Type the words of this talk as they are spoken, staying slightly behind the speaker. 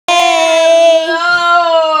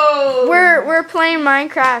we're playing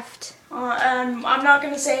Minecraft. And I'm not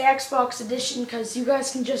going to say Xbox Edition because you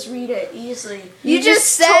guys can just read it easily. You just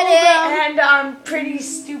said it. And I'm pretty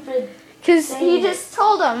stupid. Because he just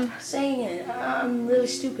told them. Saying it. I'm really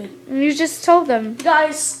stupid. You just told them.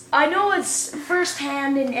 Guys, I know it's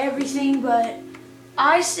firsthand and everything, but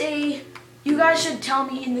I say you guys should tell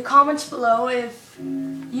me in the comments below if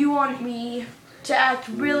you want me to act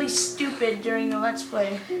really stupid during the Let's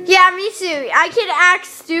Play. Yeah, me too. I can act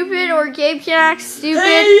stupid or Gabe can act stupid.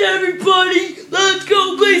 Hey everybody, let's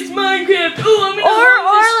go play some Minecraft.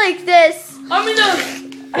 Or like this. I'm in the...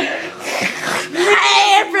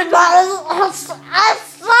 Hey everybody, that's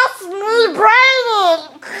me, Brandon.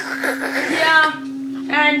 Yeah,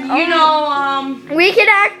 and you know, we can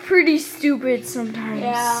act pretty stupid sometimes.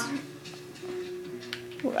 yeah.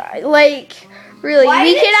 Like, really,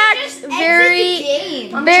 we can act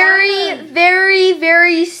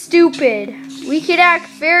very stupid. We could act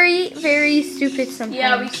very stupid sometimes.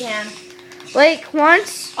 Yeah, we can. Like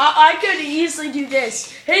once. I could easily do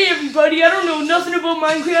this. Hey everybody, I don't know nothing about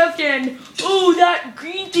Minecraft and oh, that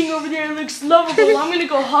green thing over there looks lovable. I'm gonna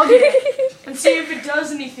go hug it and see if it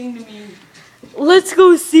does anything to me. Let's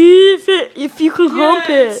go see if you can hump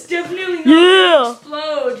It's it. definitely not gonna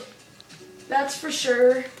explode. That's for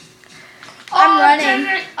sure. I'm running.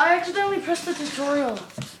 I accidentally pressed the tutorial.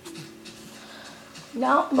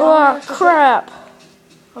 No. Oh crap.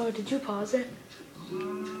 Oh, did you pause it?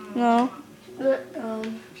 No.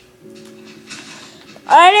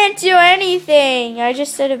 I didn't do anything. I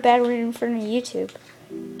just said a bad word in front of YouTube.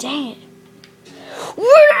 Dang it.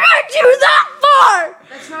 Where did I do that for?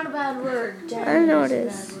 That's not a bad word. Dang, I know it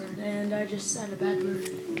it's is. a bad word, and I just said a bad word.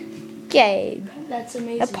 Gabe. That's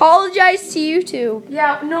amazing. Apologize to YouTube.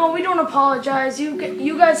 Yeah, no, we don't apologize. You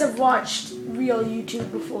guys have watched real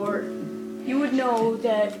YouTube before. You would know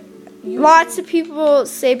that. Lots of people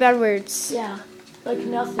say bad words. Yeah, like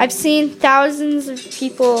nothing. I've seen thousands of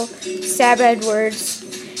people say bad words.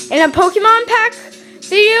 In a Pokemon pack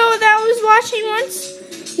video that I was watching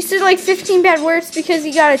once, he said like 15 bad words because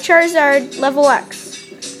he got a Charizard level X.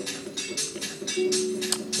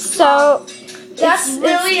 So that's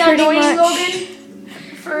really it's pretty annoying, much Logan.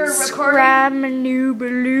 For recording.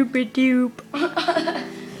 Scram-a-nooba-looba-doop.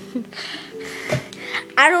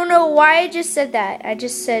 I don't know why I just said that. I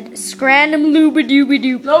just said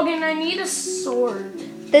scram-a-looba-dooba-doop. Logan, I need a sword.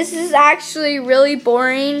 This is actually really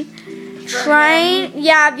boring.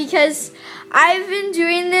 Yeah, because I've been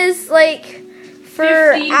doing this like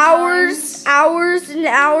for hours and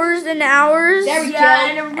hours. There we go.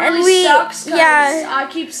 And it really sucks. I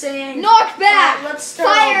keep saying knock back. Let's start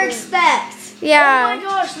Fire over. expect. Yeah. Oh my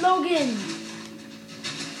gosh, Logan.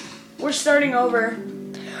 We're starting over.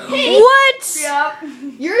 Hey. What? Yep.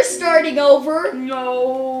 You're starting over.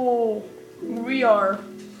 No. We are.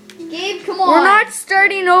 Gabe, come on. We're not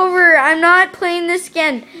starting over. I'm not playing this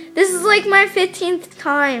again. This is like my 15th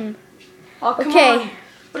time. Oh, come Okay. on.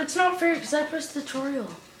 But it's not fair because I pressed the tutorial.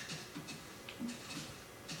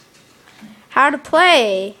 How to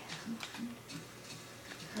play.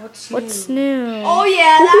 What's new? new? Oh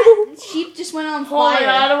yeah, that sheep just went on Hold on, fire.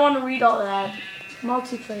 I don't want to read all that.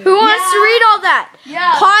 Multiplayer. Who wants to read all that?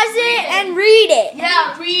 Yeah. Pause it and read it.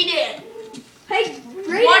 Yeah, read it. Hey,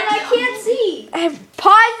 Brayden, I can't see.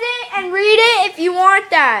 Pause it and read it if you want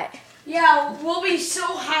that. Yeah, we'll be so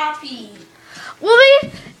happy. We'll be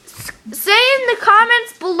say in the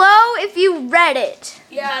comments below if you read it.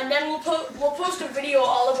 Yeah, and then we'll post a video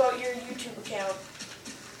all about your YouTube account.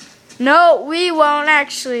 No, we won't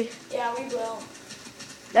actually. Yeah, we will.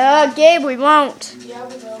 Gabe, we won't. Yeah,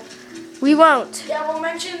 we will. We won't. Yeah, we'll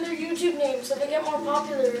mention their YouTube name so they get more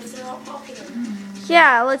popular if they're not popular.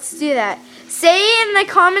 Yeah, let's do that. Say in the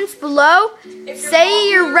comments below. If Say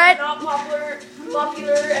you're read. Not popular,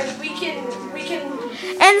 and we can.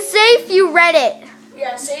 And say if you read it.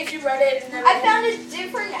 Yeah, say if you read it, and then. I found a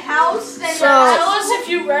different house than So- Tell us if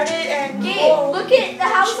you read it, and. Gabe, look at the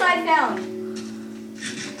house I found.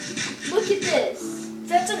 Look at this.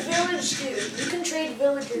 That's a village, dude. You can trade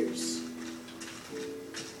villagers.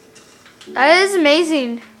 That is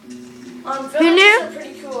amazing. Villages knew? are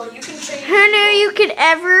pretty cool. You can trade. Who knew you could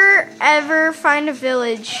ever find a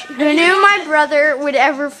village? Who knew my brother would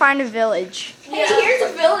ever find a village? Hey,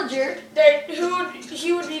 here's a villager.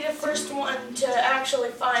 He would be the first one to actually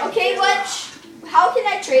find. Okay, him. how can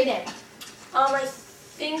I trade him? I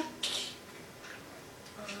think.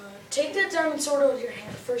 Take that diamond sword out of your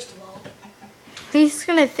hand first of all. He's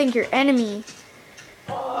gonna think you're enemy.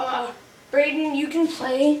 Brayden, you can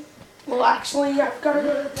play. Well, actually, I've got to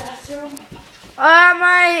go to the bathroom.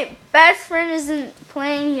 My best friend isn't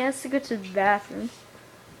playing. He has to go to the bathroom.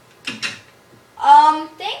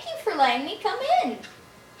 Thank you for letting me come in.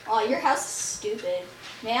 Oh, your house is stupid.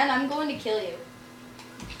 Man, I'm going to kill you.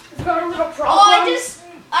 I've got a little problem. Oh,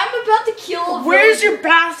 I'm about to kill a Where's villager. your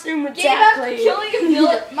bathroom Gabe, after exactly? killing a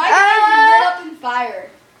villager. My house is lit up in fire.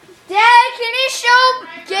 Dad, can you show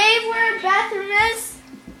Gabe where the bathroom is?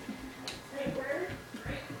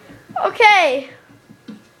 Okay.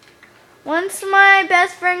 Once my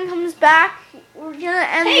best friend comes back, we're gonna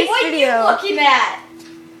end Hey, this what video. are you looking at?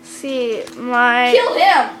 See my. Kill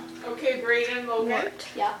him. Okay, Brayden, Logan. What?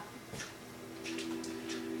 Yeah.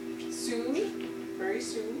 Soon, very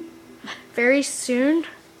soon, Very soon.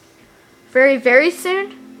 Very, very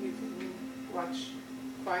soon. you can watch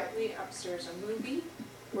quietly upstairs a movie,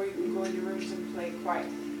 or you can go in your rooms and play quiet.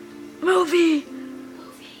 Movie.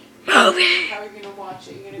 How are you gonna watch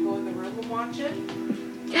it? You gonna go in the room and watch it?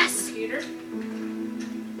 Yes. Computer?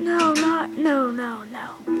 No. I'm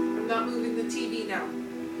not moving the TV now.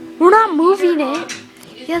 We're not moving Heater on?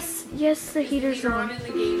 it. Yes, the Is the heater's heater on on. in the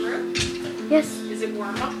game room? Yes, Is it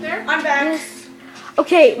warm up there? I'm back. yes.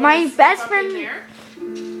 Okay, my Wanna sleep best up in friend.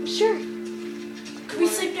 there? Sure. Can we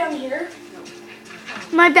sleep down here?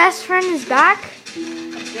 My best friend is back.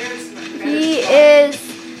 There's my better He spot. is.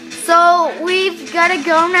 So we've gotta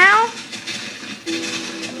go now.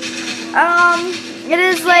 It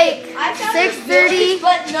is like I found 6:30. village,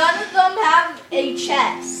 but none of them have a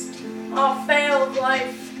chest. Oh, fail of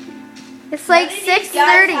life. It's like None of these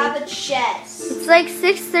guys 6:30. have a chest. It's like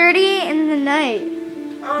 6:30 in the night.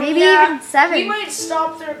 Maybe Yeah, even 7. We might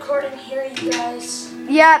stop the recording here, you guys.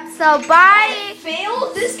 Yep. So bye.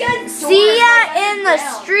 Failed. This guy's door See is ya like in the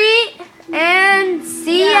underground. street and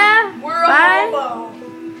see ya. We're a Bye. hobo.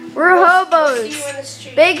 We're We'll see hobos. you in the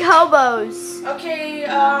street. Big hobos. Okay,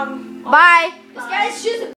 Bye. This guy's just